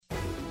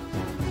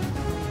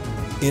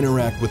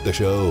Interact with the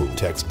show.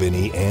 Text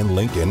Vinny and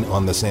Lincoln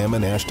on the Sam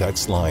and Ash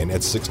text line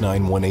at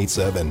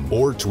 69187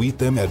 or tweet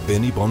them at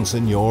Vinny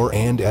Bonsignor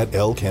and at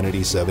L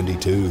Kennedy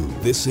 72.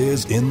 This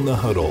is In the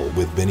Huddle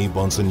with Vinny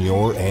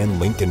Bonsignor and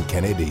Lincoln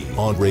Kennedy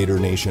on Raider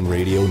Nation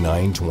Radio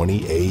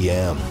 920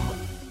 AM.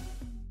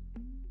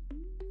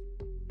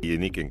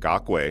 Yannick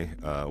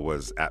Ngakoue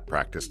was at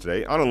practice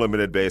today on a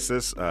limited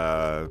basis.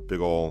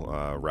 Big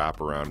ol' wrap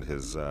around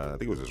his, I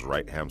think it was his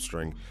right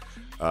hamstring.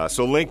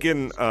 So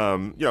Lincoln,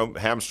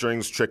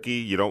 hamstring's tricky.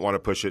 You don't want to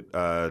push it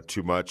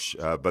too much.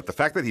 But the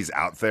fact that he's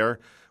out there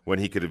when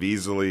he could have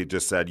easily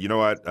just said, you know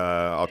what,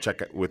 I'll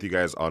check with you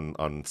guys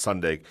on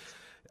Sunday.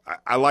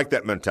 I like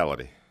that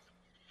mentality.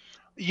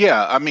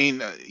 Yeah, I mean,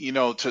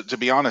 to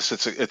be honest,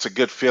 it's a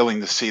good feeling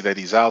to see that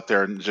he's out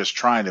there and just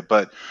trying it.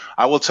 But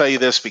I will tell you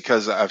this,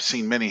 because I've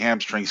seen many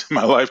hamstrings in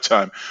my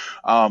lifetime.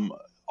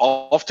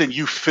 Often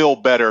you feel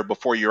better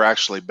before you're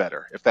actually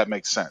better, if that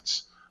makes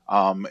sense.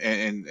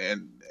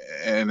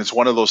 And it's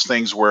one of those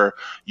things where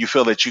you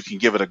feel that you can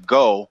give it a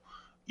go.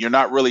 You're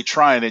not really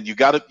trying it.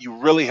 You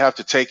really have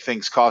to take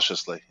things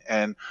cautiously.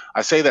 And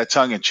I say that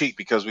tongue in cheek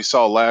because we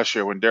saw last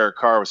year when Derek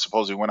Carr was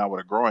supposedly went out with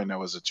a groin that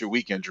was a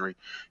 2-week injury.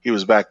 He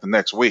was back the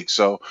next week.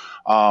 So,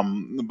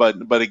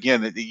 but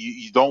again,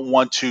 you don't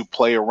want to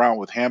play around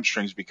with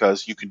hamstrings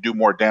because you can do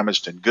more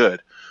damage than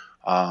good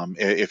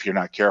if you're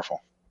not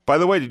careful. By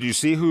the way, did you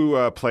see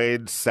who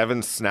played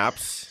 7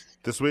 snaps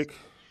this week?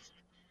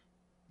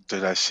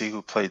 Did I see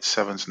who played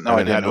 7? No,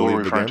 I didn't. Who were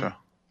we referring to?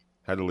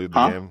 Had to leave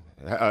the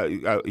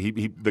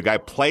game. The guy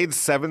played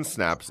 7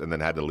 snaps and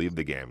then had to leave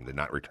the game. Did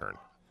not return.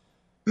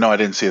 No, I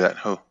didn't see that.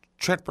 Who?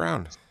 Trent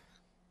Brown.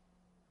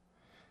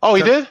 Oh,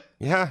 he did?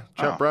 Yeah,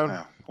 Trent Brown.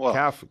 Yeah. Well,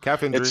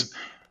 calf injury.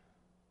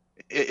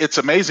 It's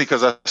amazing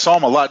because I saw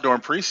him a lot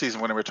during preseason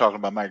when we were talking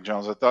about Mac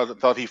Jones. I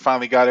thought he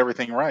finally got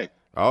everything right.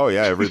 Oh,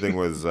 yeah, everything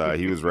was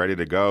he was ready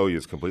to go. He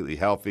was completely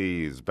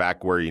healthy. He's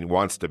back where he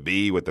wants to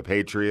be with the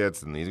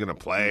Patriots, and he's going to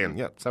play.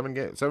 And,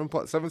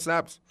 7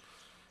 snaps.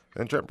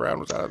 And Trent Brown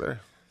was out of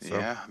there. So,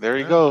 yeah, there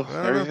you go.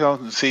 There you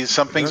go. See,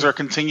 some things are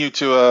continue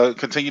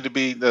to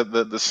be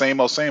the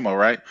same old,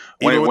 right?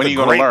 When are you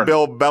going to learn?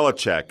 Bill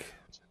Belichick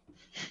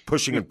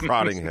pushing and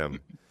prodding him.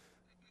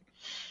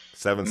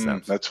 7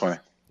 snaps. That's funny.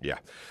 Yeah.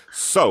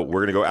 So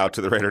we're going to go out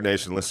to the Raider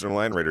Nation listener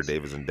line. Raider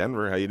Dave is in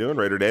Denver. How you doing,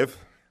 Raider Dave?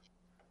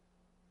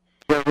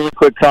 A really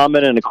quick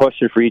comment and a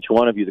question for each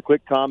one of you. The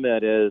quick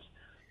comment is,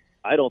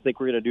 I don't think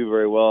we're going to do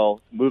very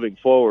well moving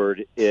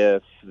forward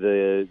if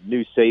the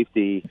new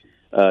safety,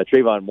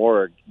 Trayvon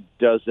Moore,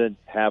 doesn't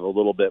have a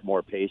little bit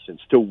more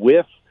patience. To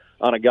whiff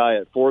on a guy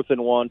at 4th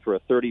and 1 for a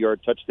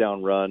 30-yard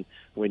touchdown run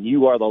when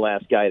you are the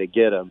last guy to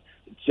get him,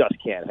 it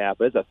just can't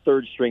happen. It's a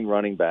third-string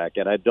running back,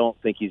 and I don't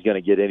think he's going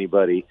to get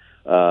anybody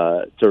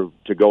to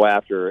go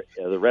after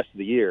the rest of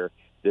the year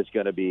that's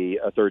going to be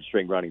a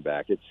third-string running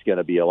back. It's going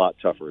to be a lot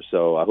tougher,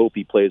 so I hope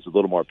he plays with a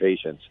little more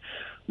patience.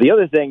 The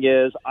other thing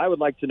is, I would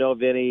like to know,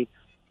 Vinny,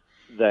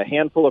 the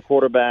handful of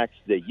quarterbacks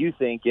that you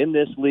think in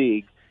this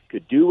league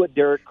could do what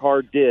Derek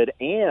Carr did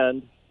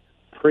and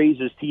praise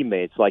his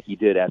teammates like he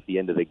did at the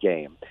end of the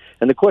game.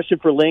 And the question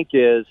for Link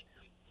is,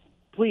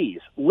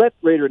 please let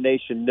Raider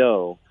Nation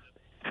know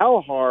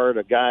how hard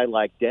a guy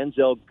like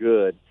Denzel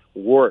Good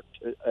worked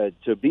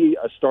to be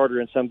a starter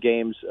in some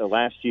games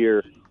last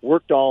year,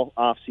 worked all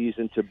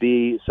offseason to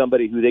be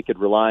somebody who they could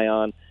rely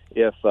on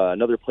if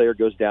another player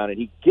goes down, and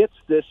he gets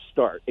this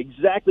start,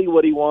 exactly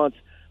what he wants,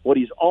 what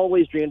he's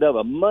always dreamed of,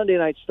 a Monday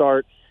night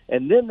start,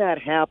 and then that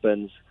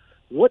happens.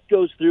 What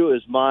goes through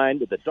his mind?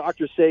 Did the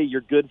doctor say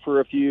you're good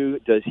for a few?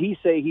 Does he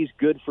say he's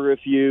good for a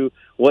few?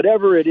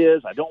 Whatever it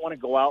is, I don't want to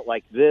go out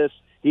like this.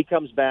 He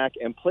comes back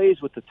and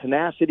plays with the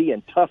tenacity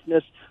and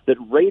toughness that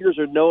Raiders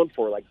are known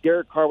for, like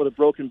Derek Carr with a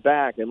broken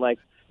back, and like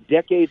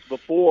decades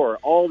before,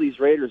 all these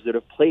Raiders that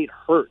have played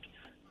hurt.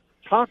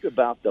 Talk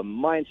about the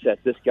mindset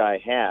this guy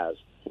has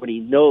when he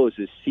knows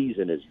his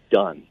season is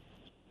done.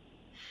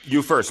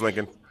 You first,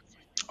 Lincoln.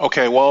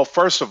 Okay, well,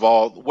 first of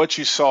all, what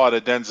you saw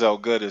at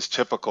Denzel Good is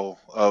typical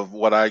of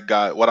what I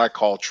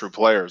call true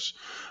players,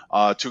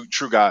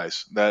 true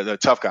guys, the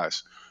tough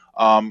guys.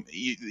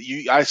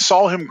 I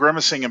saw him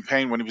grimacing in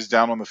pain when he was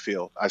down on the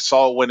field. I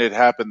saw when it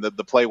happened,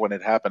 the play when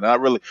it happened. And I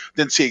really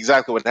didn't see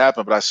exactly what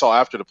happened, but I saw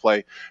after the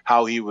play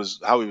how he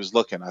was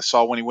looking. I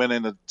saw when he went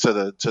into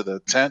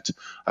the tent.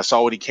 I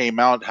saw when he came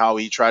out how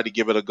he tried to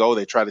give it a go.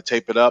 They tried to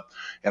tape it up,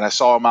 and I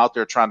saw him out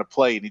there trying to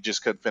play, and he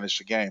just couldn't finish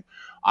the game.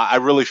 I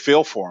really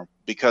feel for him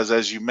because,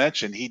 as you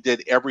mentioned, he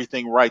did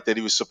everything right that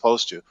he was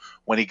supposed to.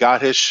 When he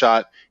got his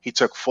shot, he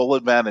took full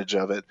advantage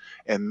of it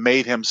and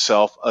made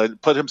himself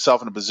put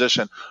himself in a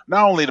position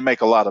not only to make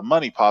a lot of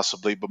money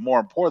possibly, but more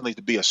importantly,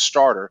 to be a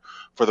starter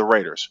for the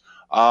Raiders.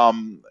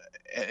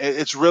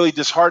 It's really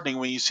disheartening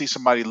when you see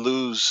somebody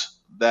lose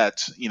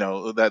that,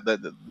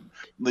 that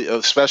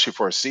especially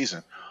for a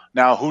season.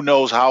 Now, who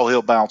knows how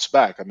he'll bounce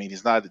back? I mean,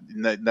 he's not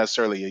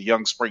necessarily a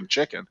young spring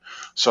chicken.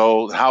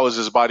 So how is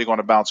his body going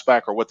to bounce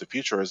back, or what the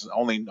future is?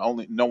 Only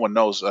no one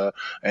knows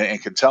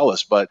and can tell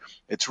us. But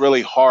it's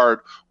really hard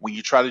when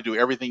you try to do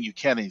everything you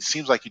can, and it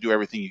seems like you do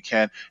everything you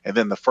can, and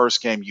then the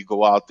first game you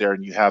go out there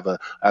and you have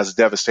as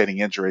devastating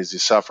injury as he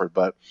suffered.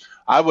 But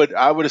I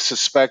would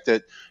suspect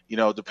that,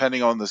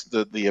 depending on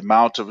the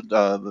amount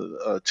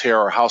of tear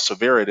or how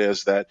severe it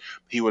is, that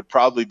he would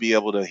probably be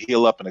able to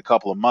heal up in a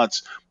couple of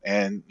months.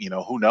 And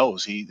who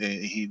knows?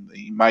 He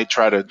might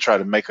try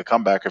to make a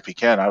comeback if he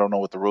can. I don't know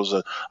what the rules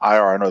of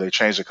IR. I know they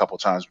changed a couple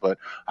of times, but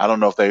I don't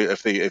know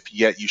if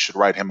yet you should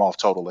write him off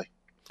totally.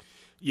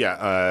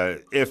 Yeah,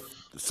 if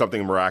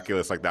something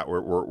miraculous like that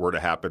were to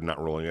happen,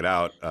 not ruling it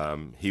out,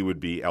 he would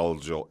be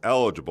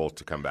eligible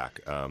to come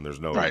back.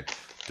 There's no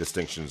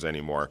distinctions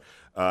anymore.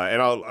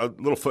 And a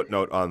little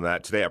footnote on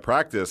that. Today at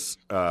practice,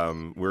 we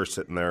were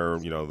sitting there,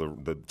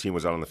 the team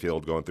was out on the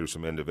field going through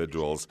some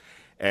individuals,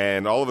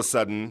 and all of a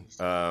sudden,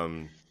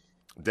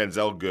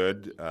 Denzelle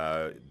Good,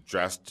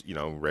 dressed,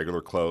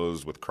 regular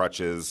clothes with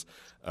crutches,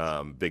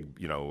 big,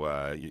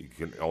 you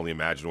can only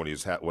imagine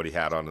what he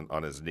had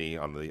on his knee,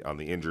 on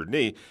the injured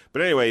knee.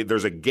 But anyway,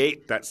 there's a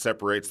gate that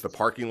separates the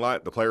parking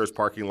lot, the players'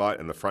 parking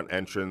lot, and the front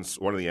entrance,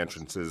 one of the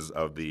entrances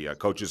of the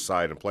coach's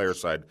side and player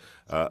side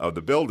of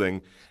the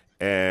building.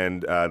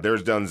 And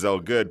there's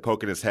Denzelle Good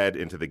poking his head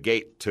into the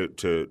gate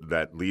to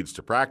that leads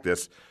to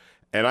practice.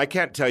 And I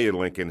can't tell you,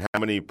 Lincoln, how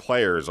many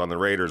players on the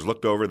Raiders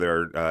looked over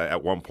there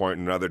at one point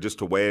or another just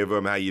to wave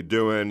him, "How you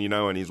doing?"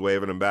 And he's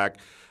waving him back,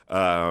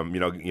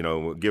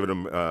 giving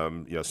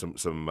him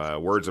some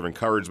words of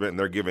encouragement, and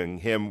they're giving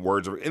him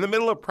words in the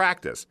middle of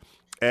practice.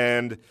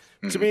 And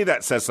to me,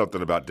 that says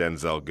something about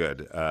Denzelle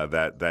Good,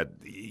 that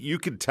you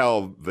could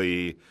tell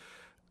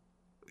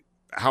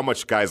how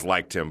much guys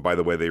liked him by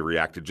the way they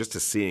reacted just to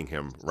seeing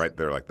him right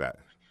there like that.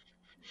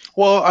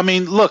 Well, I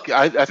mean, look,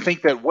 I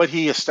think that what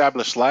he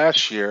established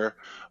last year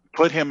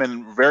put him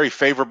in very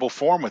favorable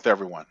form with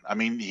everyone. I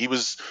mean, he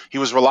was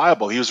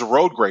reliable. He was a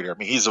road grader. I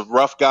mean, he's a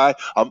rough guy.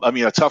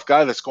 A tough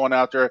guy that's going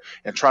out there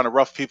and trying to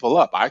rough people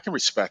up. I can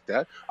respect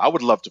that. I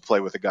would love to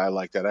play with a guy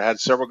like that. I had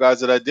several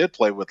guys that I did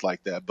play with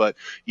like that. But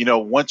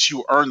once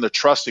you earn the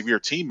trust of your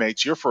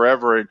teammates, you're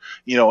forever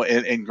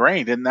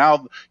ingrained. And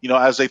now,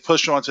 as they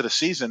push on to the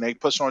season, they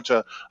push on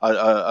to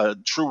a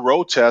true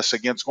road test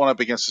going up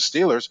against the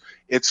Steelers.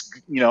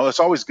 It's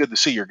always good to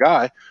see your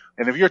guy.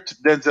 And if you're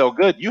Denzelle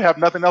Good, you have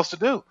nothing else to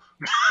do.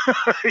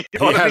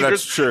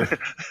 That's true.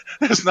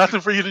 There's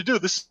nothing for you to do.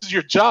 This is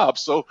your job.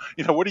 So,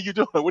 what are you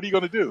doing? What are you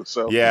going to do?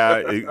 So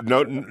yeah,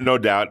 no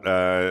doubt.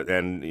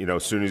 And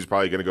as soon as he's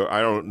probably going to go. I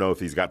don't know if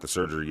he's got the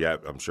surgery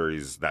yet. I'm sure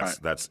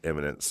that's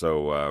imminent.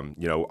 So,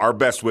 our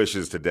best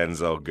wishes to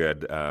Denzelle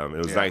Good. It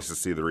was nice to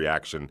see the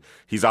reaction.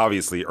 He's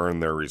obviously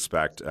earned their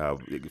respect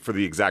for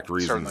the exact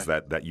reasons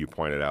that you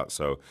pointed out.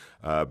 So,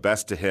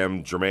 best to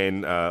him.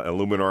 Jermaine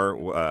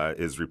Illuminor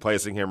is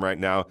replacing him right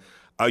now.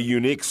 A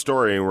unique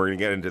story, and we're going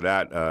to get into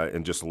that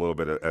in just a little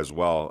bit as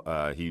well.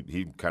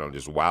 He kind of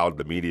just wowed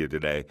the media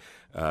today,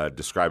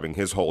 describing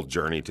his whole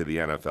journey to the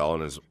NFL,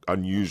 and is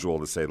unusual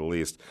to say the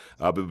least.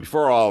 But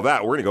before all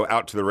that, we're going to go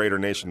out to the Raider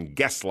Nation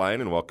guest line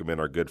and welcome in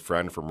our good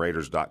friend from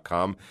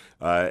Raiders.com,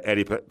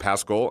 Eddie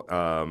Paschal,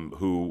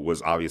 who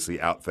was obviously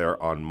out there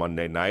on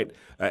Monday night.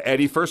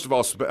 Eddie, first of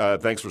all,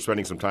 thanks for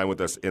spending some time with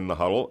us in the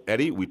huddle.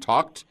 Eddie, we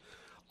talked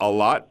a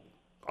lot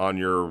on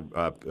your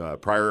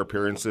prior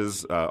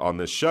appearances on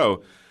this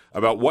show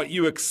about what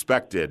you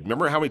expected.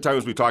 Remember how many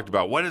times we talked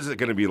about what is it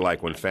going to be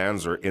like when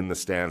fans are in the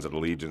stands at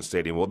Allegiant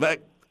Stadium? Well,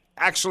 that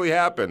actually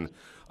happened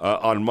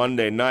on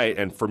Monday night,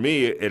 and for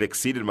me, it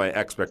exceeded my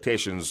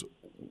expectations.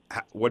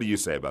 What do you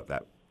say about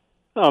that?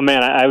 Oh,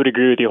 man, I would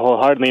agree with you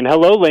wholeheartedly. And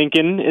hello,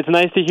 Lincoln. It's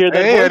nice to hear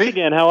that voice Eddie.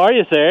 again. How are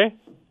you, sir?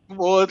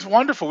 Well, it's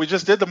wonderful. We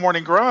just did the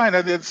morning grind.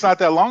 It's not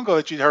that long ago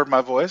that you heard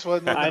my voice.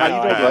 Well, I how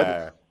you doing,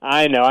 bud?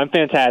 I know. I'm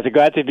fantastic.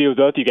 Glad to be with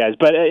both you guys.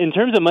 But in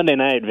terms of Monday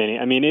night, Vinny,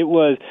 I mean, it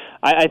was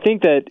 – I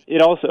think that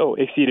it also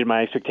exceeded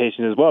my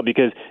expectations as well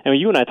because,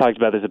 you and I talked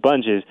about this a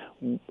bunch, is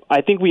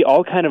I think we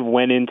all kind of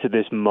went into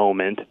this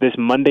moment, this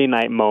Monday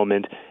night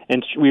moment,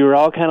 and we were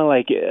all kind of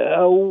like,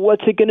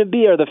 what's it going to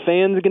be? Are the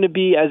fans going to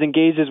be as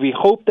engaged as we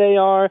hope they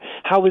are?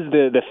 How is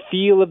the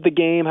feel of the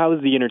game? How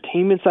is the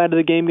entertainment side of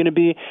the game going to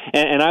be?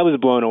 And I was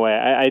blown away.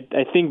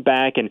 I think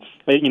back, and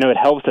it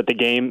helps that the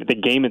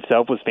game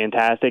itself was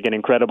fantastic and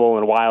incredible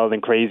and wild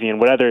and crazy and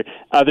whatever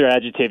other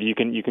adjective you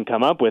can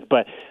come up with.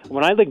 But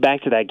when I look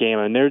back to that game,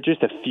 and there are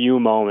just a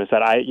few moments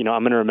that I'm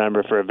going to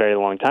remember for a very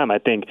long time. I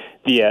think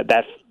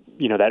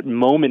that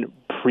moment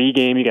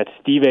pregame, you got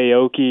Steve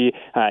Aoki,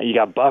 you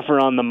got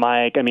Buffer on the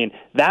mic. I mean,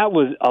 that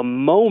was a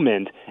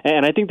moment,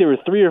 and I think there were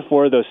 3 or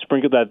 4 of those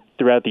sprinkled out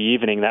throughout the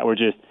evening that were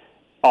just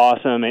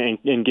awesome and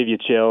give you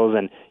chills.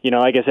 And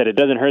like I said, it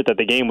doesn't hurt that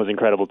the game was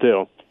incredible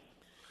too.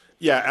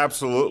 Yeah,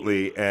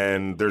 absolutely.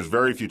 And there's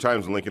very few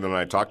times, Lincoln and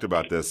I talked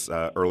about this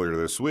earlier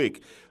this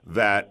week,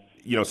 that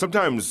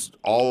sometimes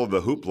all of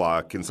the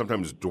hoopla can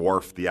sometimes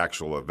dwarf the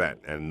actual event,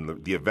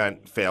 and the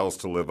event fails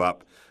to live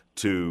up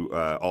to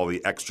all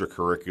the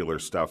extracurricular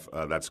stuff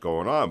that's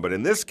going on. But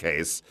in this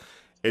case,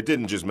 it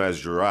didn't just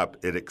measure up,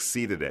 it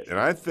exceeded it. And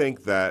I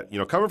think that,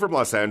 coming from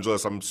Los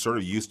Angeles, I'm sort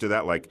of used to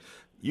that. Like,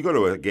 you go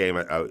to a game,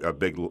 a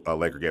big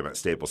Laker game at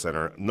Staples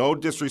Center, no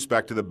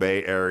disrespect to the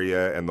Bay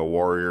Area and the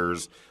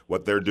Warriors,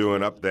 what they're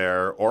doing up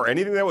there, or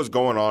anything that was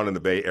going on in the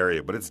Bay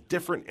Area, but it's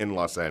different in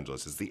Los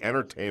Angeles. It's the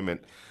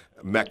entertainment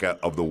mecca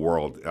of the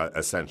world,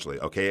 essentially,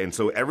 okay? And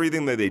so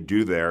everything that they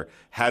do there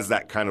has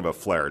that kind of a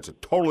flair. It's a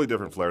totally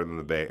different flair than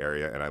the Bay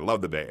Area, and I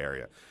love the Bay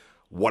Area.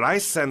 What I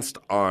sensed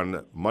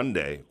on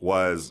Monday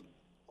was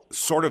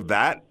sort of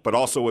that, but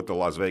also with the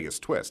Las Vegas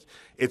twist.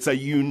 It's a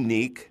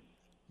unique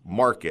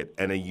market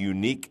and a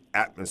unique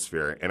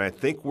atmosphere, and I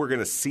think we're going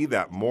to see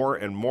that more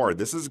and more.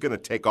 This is going to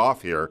take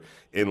off here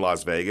in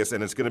Las Vegas,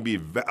 and it's going to be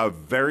a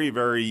very,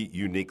 very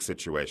unique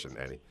situation,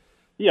 Eddie.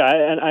 Yeah,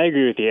 and I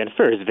agree with you. And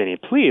first, Vinny,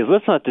 please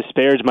let's not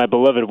disparage my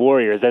beloved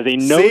Warriors as a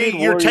noted.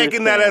 See, you're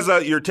taking that as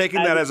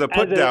a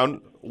put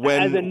down.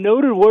 As a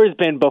noted Warriors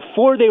fan,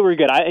 before they were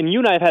good, and you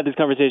and I have had this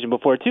conversation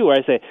before too, where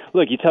I say,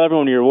 look, you tell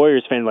everyone you're a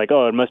Warriors fan, like,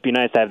 oh, it must be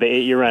nice to have the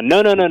 8-year run.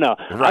 No. Right.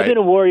 I've been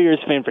a Warriors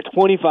fan for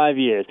 25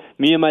 years.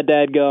 Me and my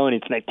dad go, and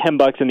it's like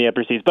 $10 in the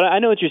upper seats. But I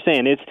know what you're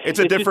saying. It's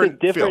a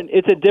different feel.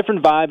 It's a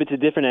different vibe. It's a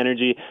different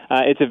energy.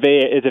 It's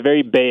a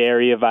very Bay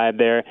Area vibe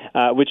there,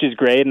 which is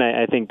great, and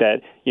I think that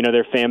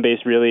their fan base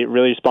really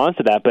responds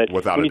to that. But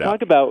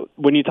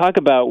when you talk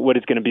about what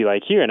it's going to be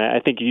like here, and I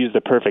think you used the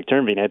perfect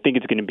term, Vinny, I think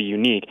it's going to be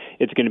unique.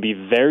 It's going to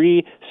be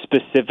very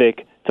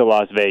specific to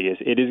Las Vegas.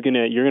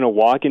 You're gonna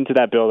walk into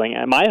that building,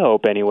 and my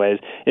hope anyways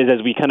is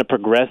as we kind of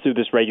progress through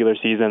this regular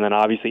season and then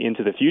obviously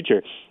into the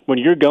future, when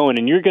you're going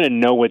and you're gonna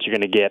know what you're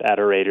gonna get at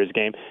a Raiders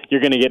game.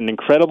 You're gonna get an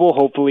incredible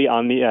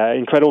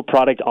incredible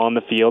product on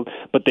the field,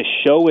 but the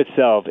show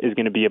itself is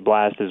gonna be a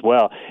blast as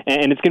well.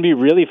 And it's gonna be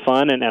really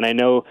fun, and I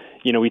know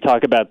we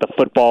talk about the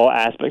football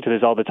aspect of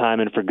this all the time,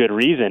 and for good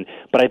reason,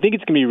 but I think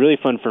it's going to be really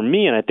fun for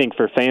me, and I think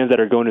for fans that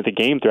are going to the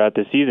game throughout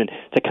the season,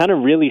 to kind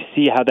of really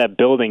see how that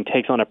building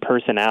takes on a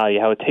personality,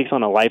 how it takes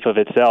on a life of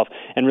itself,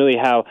 and really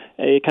how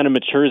it kind of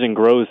matures and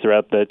grows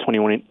throughout the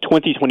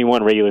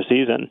 2021 regular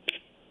season.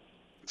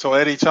 So,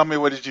 Eddie, tell me,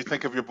 what did you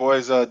think of your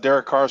boys'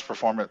 Derek Carr's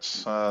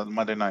performance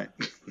Monday night?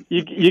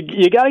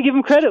 You got to give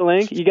him credit,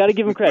 Link. You got to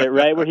give him credit,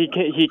 right? Where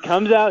he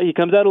comes out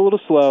a little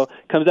slow,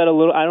 comes out a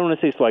little, I don't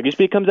want to say sluggish,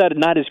 but he comes out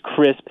not as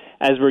crisp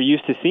as we're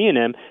used to seeing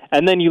him.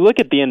 And then you look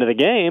at the end of the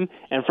game,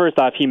 and first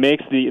off, he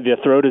makes the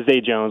throw to Zay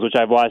Jones, which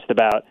I've watched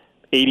about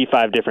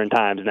 85 different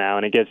times now,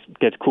 and it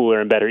gets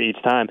cooler and better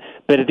each time.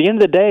 But at the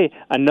end of the day,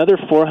 another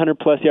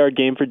 400-plus yard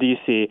game for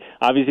DC.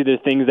 Obviously, there's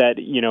things that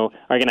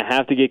are going to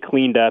have to get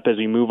cleaned up as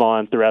we move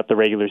on throughout the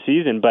regular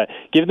season. But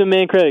give the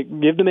man credit.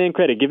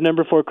 Give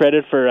number 4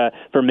 credit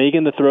for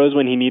making the throws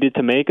when he needed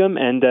to make them,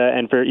 and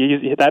for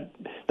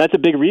that's a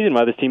big reason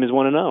why this team is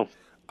 1-0.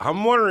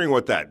 I'm wondering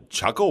what that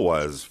chuckle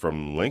was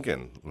from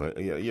Lincoln.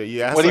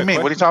 You asked what do you mean?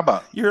 Question. What are you talking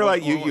about? You're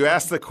like you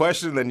asked the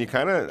question, and then you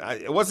kind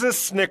of it wasn't a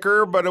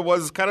snicker, but it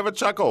was kind of a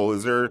chuckle.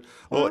 Is there a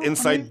little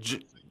inside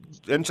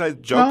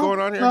joke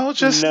going on here? No,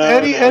 just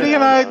Eddie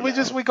and I. We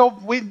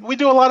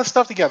do a lot of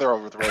stuff together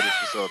over at the Raiders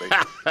facility.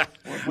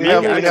 we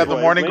have the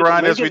morning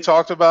grind as we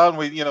talked about,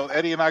 and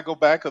Eddie and I go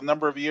back a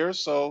number of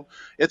years. So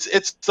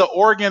it's the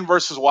Oregon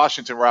versus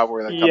Washington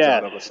rivalry that comes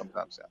out of us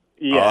sometimes.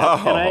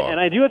 Yeah, and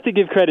I do have to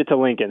give credit to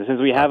Lincoln since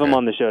we have him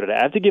on the show today.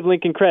 I have to give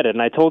Lincoln credit,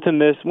 and I told him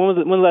this. When was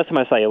the last time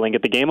I saw you, Link?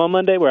 At the game on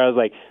Monday, where I was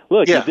like,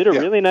 "Look, you did a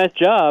really nice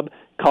job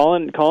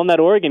calling that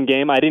Oregon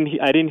game. I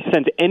didn't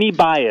sense any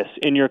bias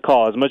in your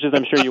call, as much as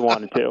I'm sure you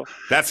wanted to."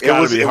 That's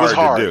got to be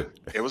hard to do.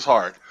 It was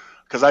hard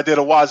because I did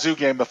a Wazoo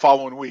game the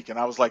following week, and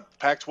I was like,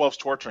 Pac-12's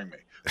torturing me,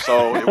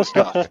 so it was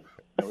tough.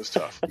 It was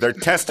tough. They're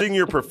testing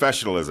your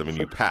professionalism, and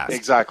you passed.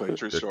 Exactly,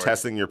 true story. They're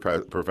testing your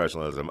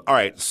professionalism. All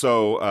right,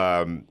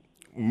 so.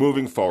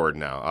 Moving forward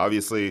now,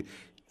 obviously,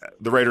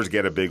 the Raiders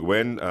get a big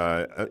win,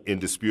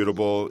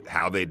 indisputable.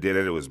 How they did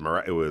it, it was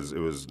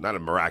not a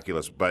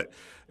miraculous, but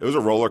it was a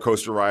roller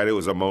coaster ride. It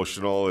was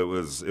emotional. It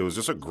was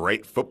just a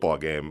great football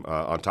game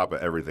on top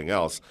of everything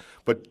else.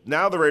 But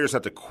now the Raiders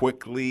have to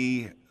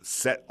quickly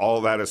set all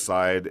that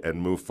aside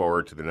and move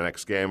forward to the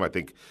next game. I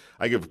think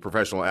I give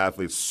professional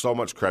athletes so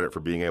much credit for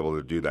being able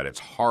to do that. It's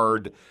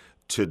hard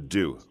to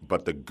do,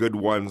 but the good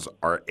ones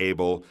are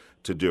able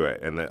to do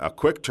it. And a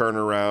quick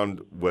turnaround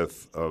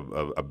with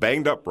a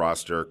banged-up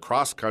roster,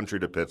 cross-country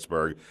to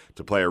Pittsburgh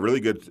to play a really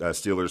good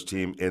Steelers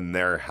team in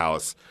their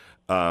house.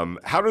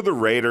 How do the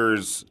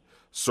Raiders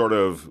sort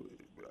of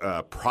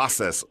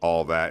process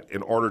all that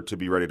in order to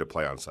be ready to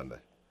play on Sunday?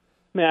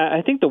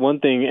 I think the one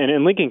thing,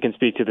 and Lincoln can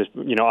speak to this,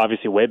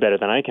 obviously way better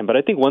than I can, but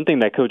I think one thing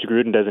that Coach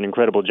Gruden does an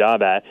incredible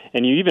job at,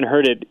 and you even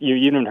heard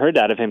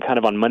that of him kind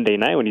of on Monday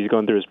night when he's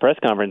going through his press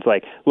conference,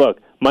 like, look,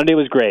 Monday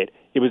was great.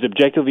 It was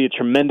objectively a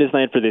tremendous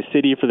night for this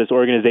city, for this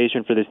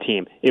organization, for this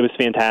team. It was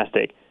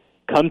fantastic.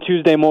 come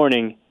Tuesday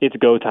morning, it's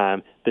go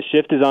time. The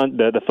shift is on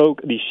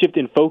the shift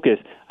in focus,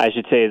 I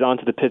should say, is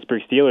onto the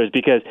Pittsburgh Steelers,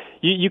 because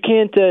you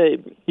can't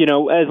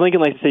as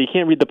Lincoln likes to say, you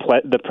can't read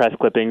the press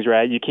clippings,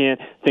 right? You can't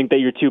think that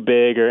you're too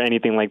big or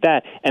anything like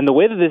that. And the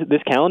way that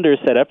this calendar is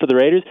set up for the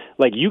Raiders,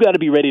 like, you got to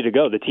be ready to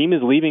go. The team is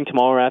leaving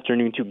tomorrow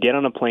afternoon to get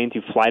on a plane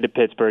to fly to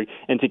Pittsburgh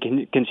and to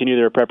continue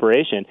their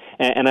preparation.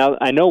 And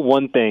I know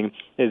one thing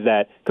is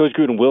that Coach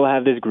Gruden will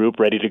have this group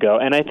ready to go.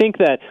 And I think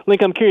that,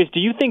 Lincoln, I'm curious, do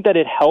you think that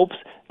it helps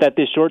that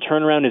this short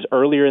turnaround is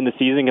earlier in the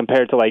season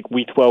compared to like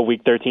week 12,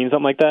 week 13,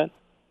 something like that?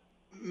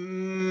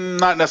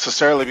 Not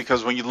necessarily,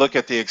 because when you look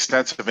at the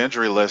extensive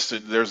injury list,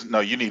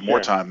 you need more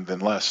time than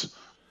less.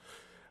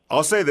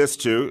 I'll say this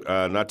too,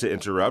 not to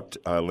interrupt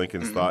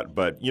Lincoln's thought,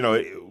 but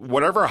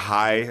whatever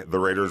high the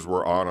Raiders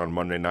were on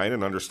Monday night,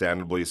 and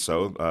understandably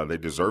so, they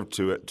deserve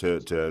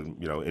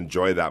to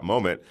enjoy that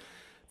moment.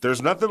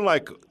 There's nothing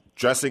like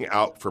dressing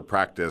out for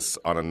practice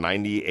on a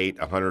 98,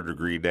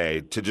 100-degree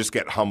day to just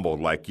get humbled.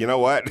 Like, you know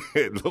what?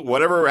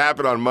 Whatever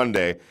happened on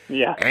Monday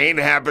ain't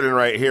happening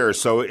right here.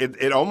 So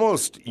it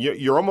almost –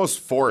 you're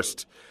almost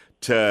forced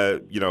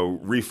to,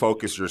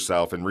 refocus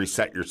yourself and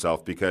reset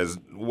yourself, because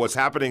what's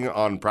happening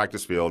on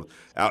practice field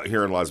out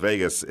here in Las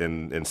Vegas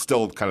in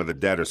still kind of the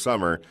dead of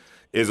summer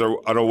is an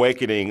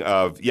awakening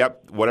of,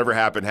 whatever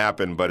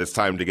happened, but it's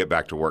time to get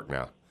back to work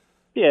now.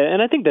 Yeah,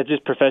 and I think that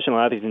just professional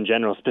athletes in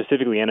general,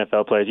 specifically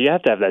NFL players, you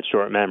have to have that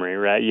short memory,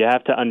 right? You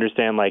have to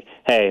understand, like,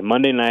 hey,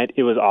 Monday night,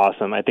 it was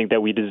awesome. I think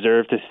that we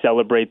deserve to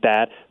celebrate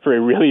that for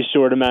a really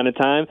short amount of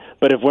time.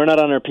 But if we're not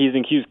on our P's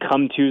and Q's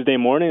come Tuesday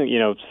morning,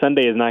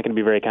 Sunday is not going to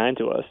be very kind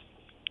to us.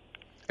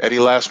 Eddie,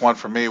 last one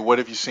for me. What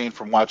have you seen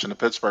from watching the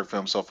Pittsburgh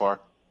film so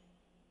far?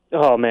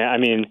 Oh man, I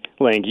mean,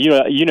 Link,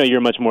 you're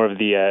much more of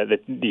the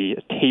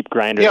tape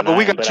grinder. Yeah, but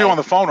we got you on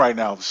the phone right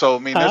now, so I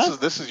mean,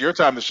 this is your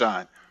time to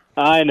shine.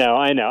 I know.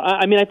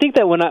 I mean, I think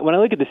that when I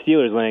look at the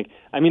Steelers, Link,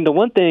 I mean, the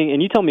one thing,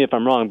 and you tell me if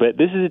I'm wrong, but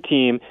this is a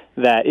team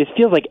that it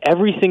feels like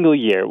every single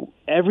year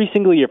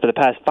for the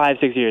past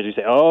 5-6 years, we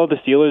say, oh, the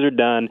Steelers are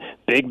done,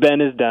 Big Ben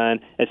is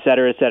done, et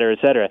cetera, et cetera, et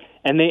cetera.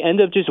 And they end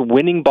up just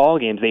winning ball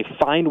games. They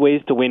find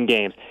ways to win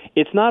games.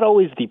 It's not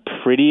always the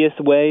prettiest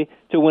way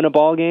to win a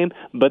ball game,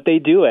 but they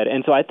do it.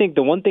 And so I think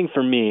the one thing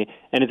for me,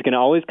 and it's going to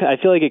always,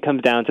 I feel like it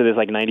comes down to this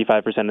like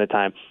 95% of the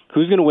time,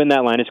 who's going to win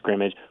that line of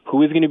scrimmage?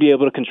 Who is going to be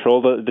able to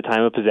control the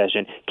time of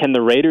possession? Can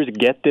the Raiders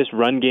get this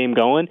run game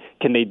going?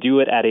 Can they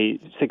do it at a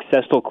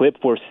successful clip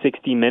for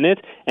 60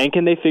 minutes? And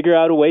can they figure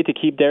out a way to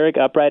keep Derek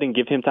upright and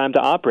give him time to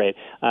operate?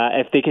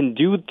 If they can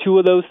do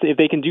those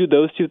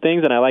two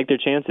things, then I like their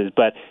chances.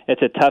 But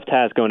it's a tough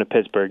task going to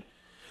Pittsburgh.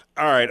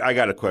 All right, I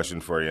got a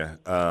question for you.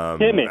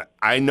 Hit me.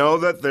 I know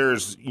that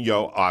there's,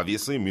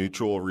 obviously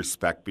mutual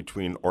respect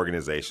between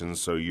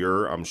organizations. So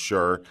you're, I'm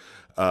sure,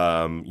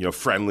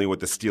 friendly with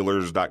the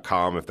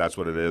Steelers.com, if that's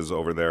what it is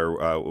over there,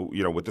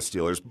 with the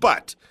Steelers.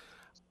 But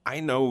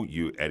I know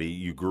you, Eddie,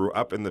 you grew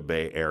up in the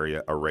Bay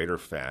Area, a Raider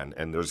fan,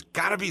 and there's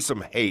got to be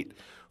some hate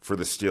for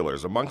the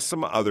Steelers amongst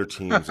some other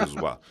teams as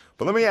well.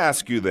 But let me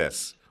ask you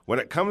this. When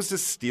it comes to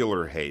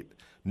Steeler hate,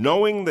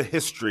 knowing the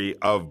history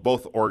of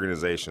both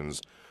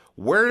organizations,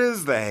 where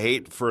does the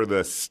hate for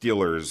the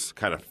Steelers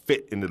kind of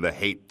fit into the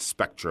hate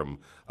spectrum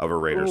of a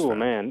Raiders fan? Oh,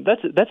 man,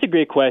 that's a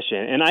great question,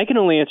 and I can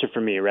only answer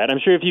for me, right? I'm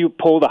sure if you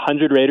polled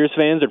 100 Raiders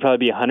fans, there'd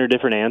probably be 100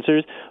 different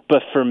answers.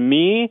 But for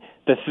me,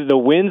 the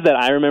wins that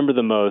I remember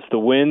the most, the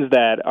wins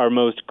that are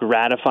most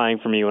gratifying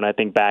for me when I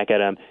think back at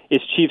them, is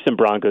Chiefs and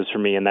Broncos for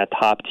me in that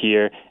top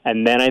tier.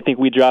 And then I think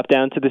we drop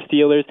down to the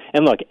Steelers.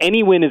 And look,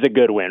 any win is a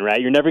good win, right?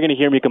 You're never going to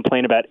hear me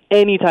complain about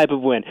any type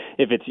of win.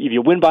 If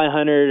you win by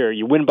 100 or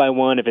you win by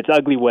 1, if it's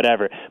ugly,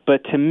 whatever.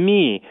 But to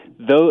me,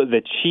 though,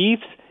 the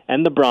Chiefs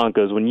and the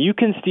Broncos, when you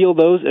can steal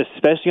those,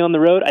 especially on the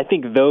road, I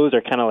think those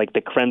are kind of like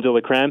the creme de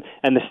la creme,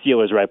 and the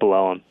Steelers right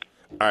below them.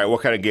 All right,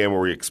 what kind of game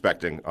were we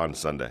expecting on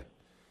Sunday?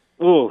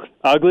 Ooh,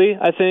 ugly,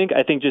 I think.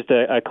 I think just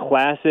a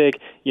classic,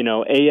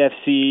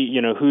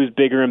 AFC, who's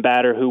bigger and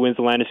badder, who wins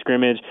the line of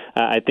scrimmage.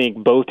 I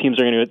think both teams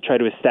are going to try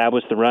to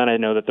establish the run. I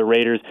know that the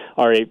Raiders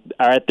are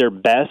at their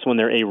best when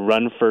they're a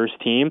run-first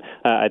team.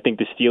 I think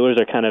the Steelers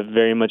are kind of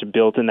very much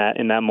built in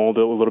that mold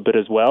a little bit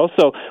as well.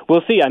 So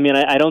we'll see. I mean,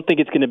 I don't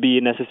think it's going to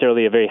be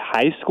necessarily a very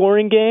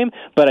high-scoring game,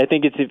 but I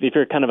think if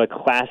you're kind of a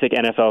classic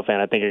NFL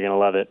fan, I think you're going to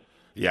love it.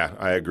 Yeah,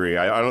 I agree.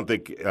 I don't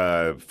think,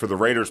 for the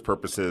Raiders'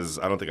 purposes,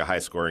 I don't think a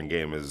high-scoring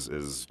game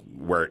is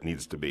where it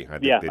needs to be. I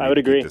think they need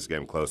to keep this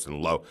game close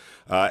and low.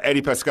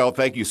 Eddie Paskal,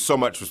 thank you so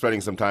much for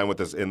spending some time with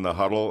us in the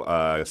huddle.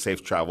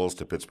 Safe travels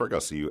to Pittsburgh.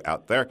 I'll see you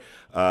out there.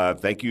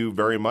 Thank you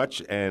very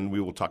much, and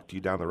we will talk to you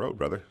down the road,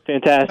 brother.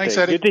 Fantastic. Thanks,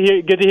 Eddie.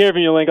 Good to hear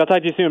from you, Link. I'll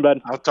talk to you soon,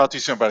 bud. I'll talk to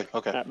you soon, buddy.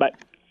 Okay. Bye.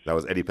 That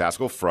was Eddie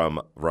Paskal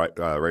from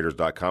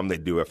Raiders.com. They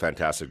do a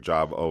fantastic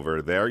job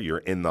over there. You're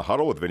in the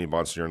huddle with Vinny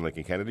Bonsignore and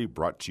Lincoln Kennedy,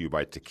 brought to you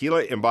by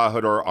Tequila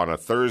Embajador on a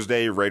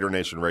Thursday, Raider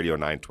Nation Radio,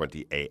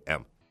 920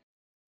 a.m.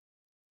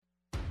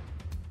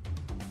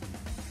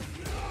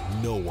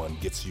 No one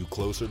gets you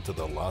closer to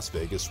the Las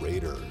Vegas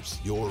Raiders.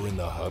 You're in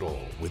the huddle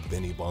with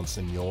Vinny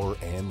Bonsignore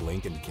and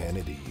Lincoln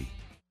Kennedy.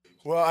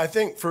 Well, I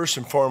think first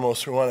and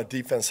foremost, we want a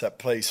defense that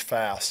plays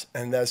fast,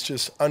 and that's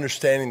just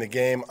understanding the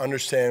game,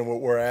 understanding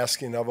what we're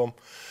asking of them.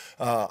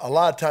 A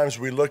lot of times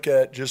we look at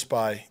it just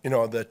by,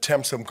 the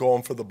attempts of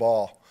going for the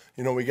ball.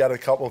 We got a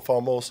couple of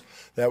fumbles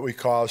that we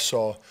caused,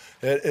 so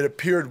it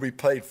appeared we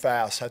played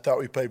fast. I thought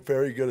we played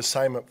very good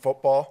assignment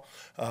football.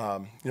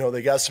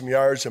 They got some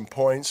yards and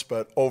points,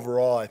 but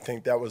overall, I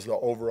think that was the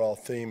overall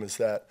theme, is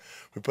that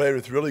we played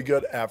with really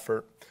good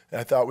effort. And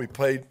I thought we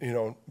played,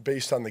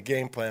 based on the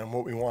game plan,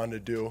 what we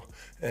wanted to do,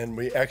 and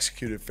we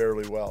executed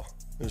fairly well.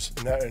 There's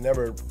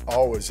never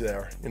always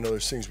there.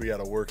 There's things we got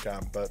to work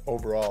on, but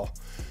overall,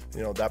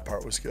 that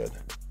part was good.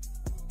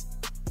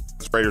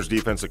 Raiders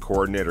defensive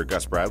coordinator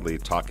Gus Bradley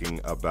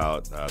talking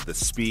about the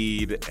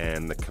speed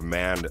and the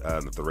command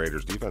that the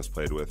Raiders defense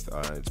played with.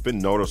 It's been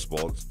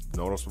noticeable. It's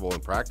noticeable in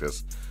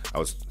practice. I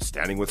was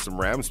standing with some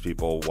Rams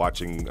people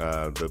watching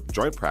the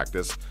joint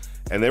practice,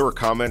 and they were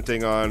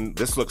commenting on,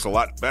 this looks a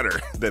lot better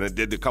than it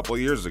did a couple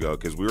of years ago,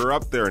 because we were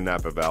up there in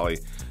Napa Valley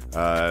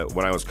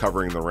when I was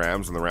covering the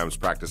Rams and the Rams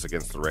practice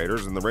against the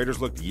Raiders, and the Raiders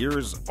looked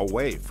years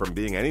away from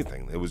being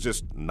anything. It was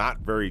just not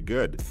very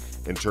good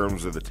in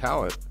terms of the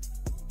talent.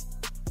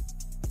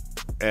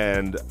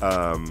 And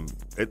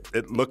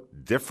it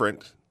looked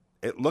different.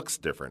 It looks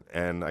different.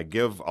 And I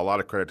give a lot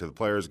of credit to the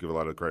players, give a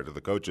lot of credit to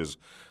the coaches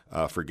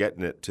for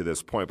getting it to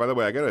this point. By the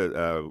way, I got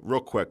a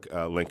real quick,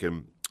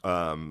 Lincoln,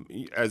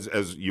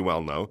 as you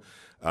well know,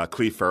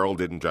 Cleve Farrell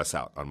didn't dress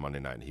out on Monday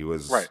night. He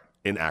was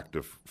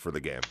inactive for the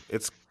game.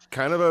 It's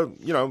kind of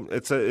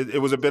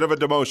it was a bit of a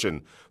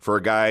demotion for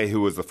a guy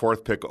who was the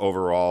 4th pick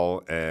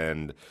overall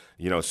and,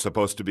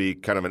 supposed to be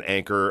kind of an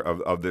anchor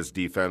of this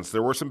defense.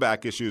 There were some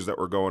back issues that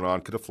were going on,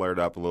 could have flared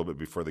up a little bit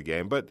before the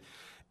game, but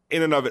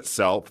in and of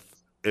itself,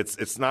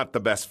 it's not the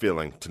best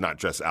feeling to not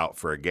dress out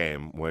for a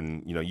game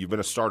when, you've been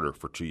a starter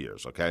for 2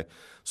 years, okay?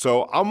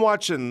 So I'm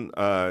watching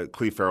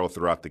Cleve Farrell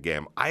throughout the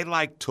game. I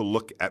like to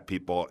look at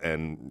people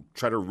and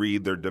try to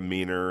read their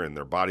demeanor and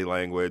their body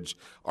language.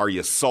 Are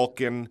you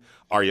sulking?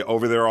 Are you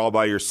over there all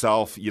by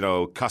yourself,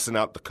 cussing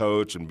out the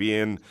coach and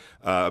being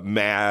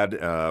mad,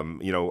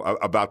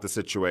 about the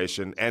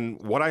situation? And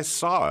what I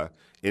saw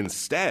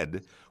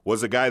instead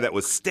was a guy that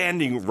was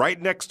standing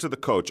right next to the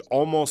coach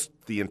almost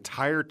the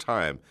entire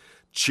time,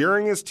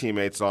 cheering his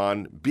teammates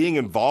on, being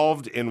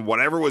involved in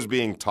whatever was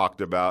being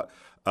talked about.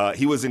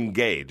 He was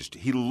engaged.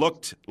 He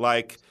looked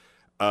like,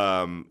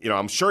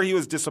 I'm sure he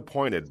was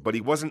disappointed, but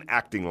he wasn't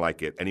acting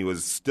like it, and he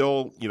was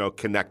still,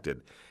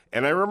 connected.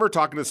 And I remember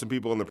talking to some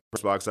people in the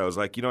press box. I was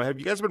like, have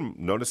you guys been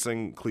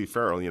noticing Cleve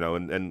Farrell,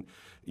 and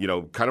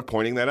kind of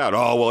pointing that out.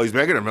 Oh, well, he's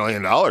making $1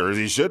 million.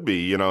 He should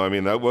be,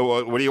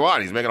 what do you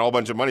want? He's making a whole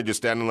bunch of money just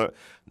standing there.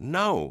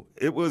 No,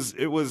 it was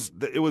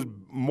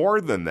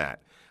more than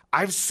that.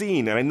 I've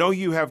seen, and I know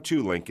you have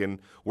too, Lincoln,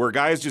 where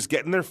guys just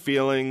get in their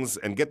feelings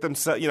and get them,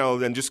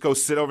 then just go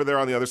sit over there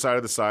on the other side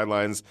of the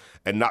sidelines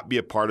and not be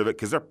a part of it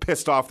because they're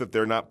pissed off that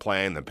they're not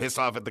playing, they're pissed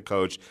off at the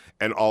coach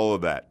and all of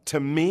that. To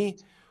me,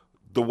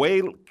 the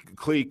way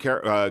Cleve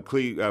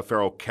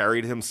Farrell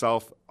carried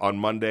himself on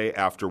Monday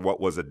after what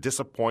was a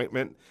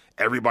disappointment,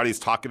 everybody's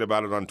talking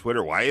about it on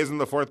Twitter. Why isn't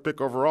the 4th pick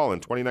overall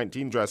in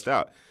 2019 dressed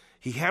out?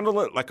 He handled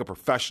it like a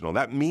professional.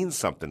 That means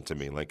something to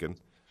me, Lincoln.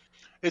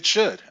 It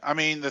should. I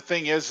mean, the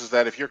thing is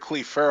that if you're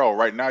Cleve Farrell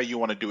right now, you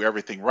want to do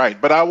everything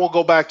right. But I will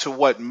go back to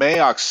what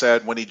Mayock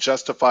said when he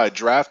justified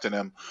drafting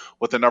him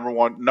with the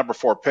number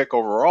 4 pick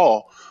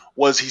overall,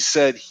 was he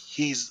said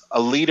he's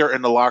a leader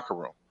in the locker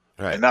room.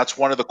 Right. And that's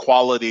one of the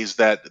qualities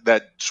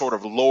that sort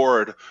of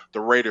lured the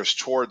Raiders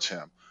towards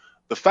him.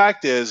 The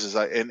fact is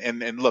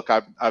look,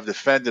 I've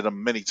defended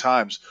him many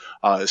times,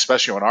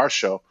 especially on our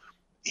show.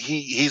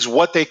 He's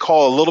what they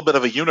call a little bit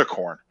of a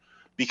unicorn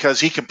because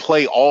he can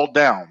play all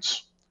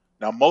downs.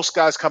 Now, most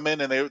guys come in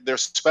and they're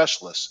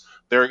specialists.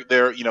 They're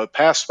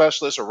pass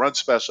specialists or run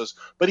specialists,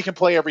 but he can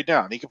play every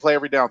down. He can play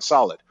every down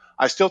solid.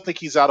 I still think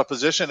he's out of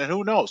position, and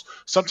who knows?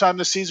 Sometime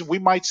this season, we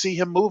might see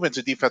him move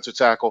into defensive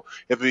tackle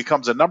if it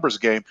becomes a numbers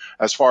game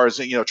as far as,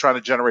 trying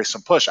to generate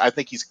some push. I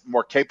think he's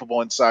more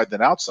capable inside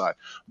than outside.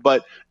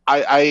 But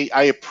I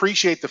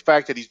appreciate the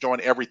fact that he's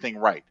doing everything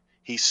right.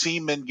 He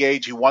seemed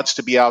engaged. He wants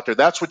to be out there.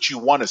 That's what you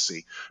want to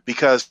see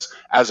because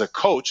as a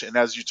coach, and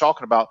as you're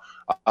talking about,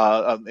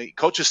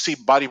 coaches see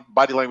body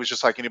language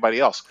just like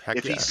anybody else.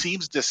 If he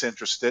seems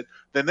disinterested,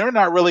 then they're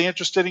not really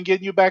interested in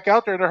getting you back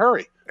out there in a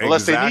hurry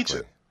unless they need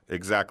to.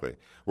 Exactly.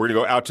 We're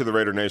going to go out to the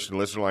Raider Nation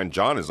listener line.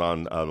 John is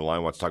on the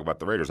line. Wants to talk about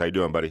the Raiders. How you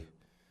doing, buddy?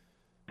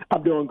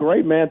 I'm doing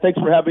great, man. Thanks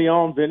for having me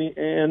on, Vinny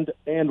and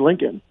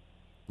Lincoln.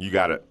 You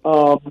got it.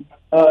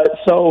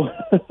 So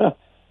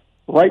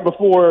right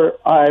before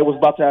I was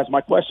about to ask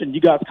my question,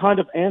 you guys kind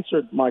of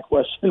answered my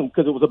question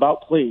because it was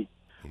about Cleve.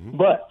 Mm-hmm.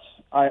 But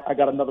I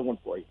got another one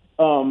for you.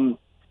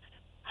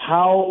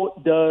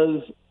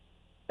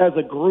 As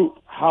a group,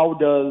 how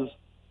does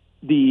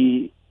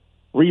the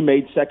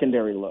remade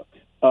secondary look?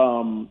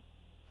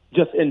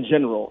 Just in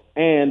general.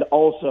 And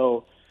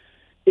also,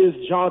 is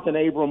Jonathan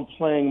Abram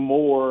playing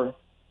more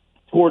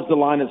towards the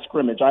line of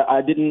scrimmage?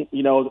 I didn't,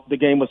 the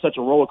game was such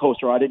a roller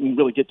coaster. I didn't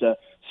really get to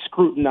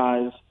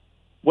scrutinize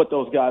what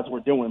those guys were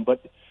doing.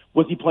 But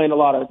was he playing a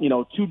lot of,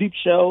 two deep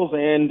shells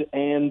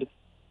and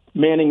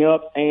manning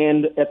up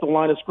and at the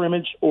line of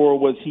scrimmage, or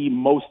was he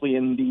mostly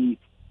in the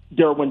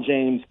Derwin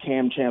James,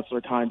 Cam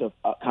Chancellor kind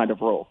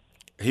of role?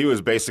 He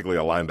was basically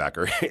a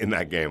linebacker in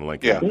that game,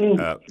 Lincoln.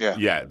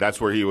 Yeah.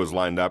 That's where he was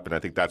lined up, and I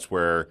think that's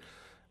where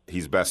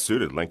he's best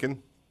suited.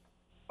 Lincoln?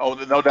 Oh,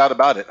 no doubt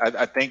about it.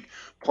 I think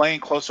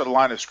playing close to the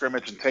line of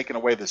scrimmage and taking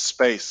away the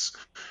space,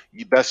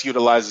 he best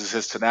utilizes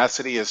his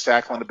tenacity, his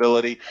tackling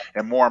ability,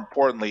 and more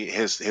importantly,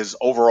 his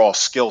overall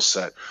skill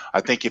set.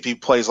 I think if he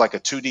plays like a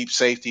two-deep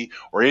safety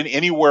or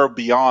anywhere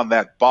beyond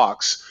that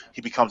box, he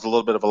becomes a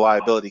little bit of a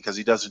liability because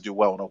he doesn't do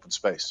well in open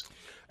space.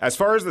 As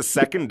far as the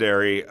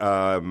secondary,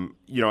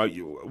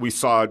 we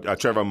saw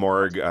Trevor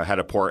Morg had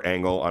a poor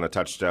angle on a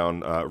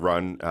touchdown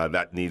run.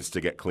 That needs to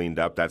get cleaned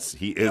up.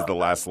 He is the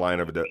last line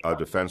of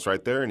defense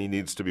right there, and he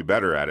needs to be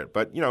better at it.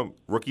 But,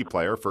 rookie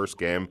player, first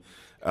game,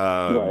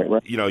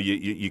 right.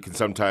 You can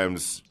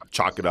sometimes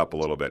chalk it up a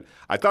little bit.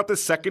 I thought the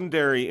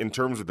secondary in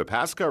terms of the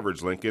pass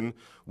coverage, Lincoln,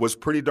 was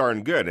pretty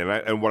darn good.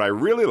 And what I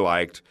really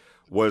liked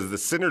was the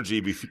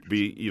synergy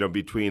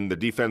between the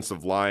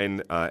defensive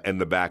line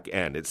and the back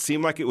end. It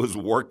seemed like it was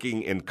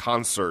working in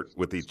concert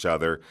with each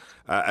other,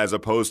 as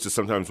opposed to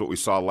sometimes what we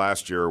saw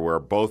last year where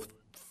both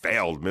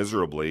failed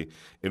miserably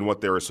in what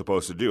they were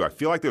supposed to do. I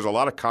feel like there's a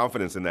lot of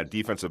confidence in that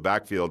defensive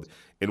backfield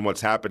in what's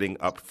happening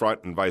up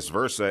front and vice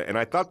versa, and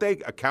I thought they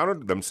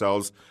accounted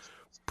themselves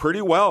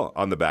pretty well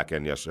on the back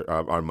end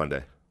on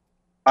Monday.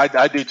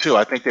 I do too.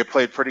 I think they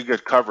played pretty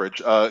good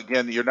coverage.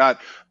 Again,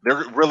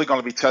 they're really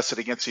going to be tested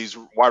against these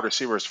wide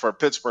receivers for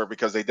Pittsburgh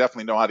because they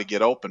definitely know how to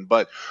get open.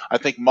 But I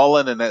think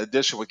Mullen, in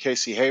addition with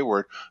Casey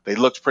Hayward, they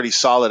looked pretty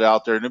solid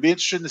out there. And it'll be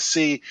interesting to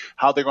see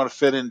how they're going to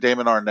fit in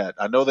Damon Arnett.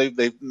 I know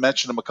they've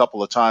mentioned him a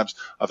couple of times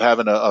of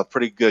having a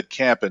pretty good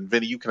camp. And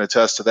Vinny, you can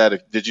attest to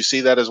that. Did you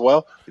see that as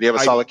well? Did he have a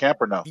solid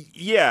camp or no?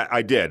 Yeah,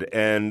 I did.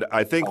 And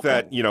I think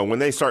that, when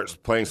they start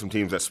playing some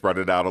teams that spread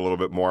it out a little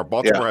bit more,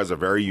 Baltimore has a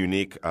very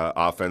unique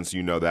offense.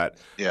 You know that.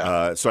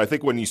 Yeah. So I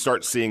think when you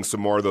start seeing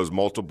some more of those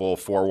multiple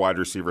four wide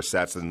receiver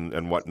sets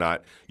and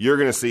whatnot, you're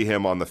going to see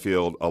him on the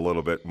field a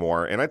little bit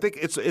more. And I think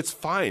it's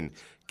fine.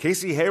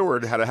 Casey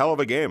Hayward had a hell of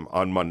a game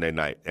on Monday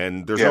night,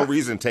 and there's no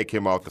reason to take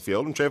him off the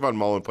field. And Trayvon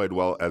Mullen played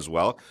well as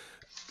well.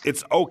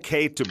 It's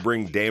okay to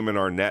bring Damon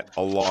Arnett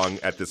along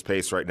at this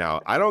pace right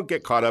now. I don't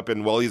get caught up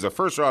in, he's a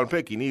first-round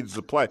pick. He needs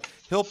to play.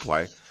 He'll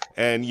play.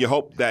 And you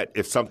hope that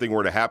if something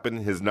were to happen,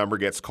 his number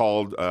gets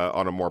called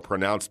on a more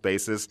pronounced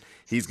basis,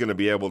 he's going to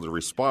be able to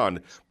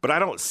respond. But I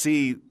don't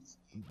see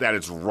that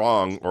it's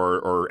wrong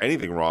or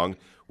anything wrong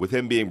with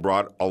him being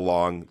brought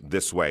along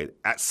this way.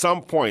 At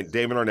some point,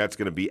 Damon Arnett's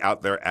going to be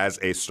out there as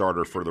a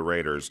starter for the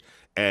Raiders.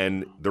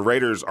 And the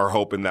Raiders are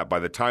hoping that by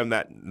the time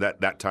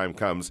that time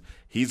comes,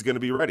 he's going to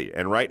be ready.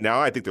 And right now,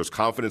 I think there's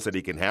confidence that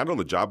he can handle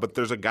the job, but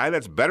there's a guy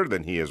that's better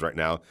than he is right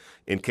now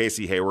in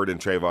Casey Hayward and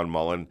Trayvon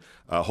Mullen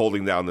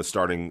holding down the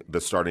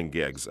starting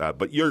gigs.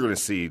 But you're going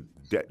to see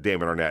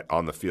Damon Arnett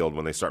on the field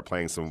when they start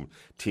playing some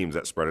teams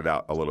that spread it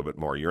out a little bit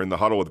more. You're in the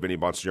huddle with Vinny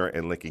Bonsignore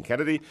and Lincoln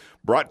Kennedy,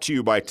 brought to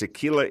you by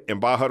Tequila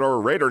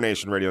Embajador, Raider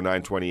Nation Radio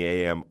 920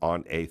 AM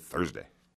on a Thursday.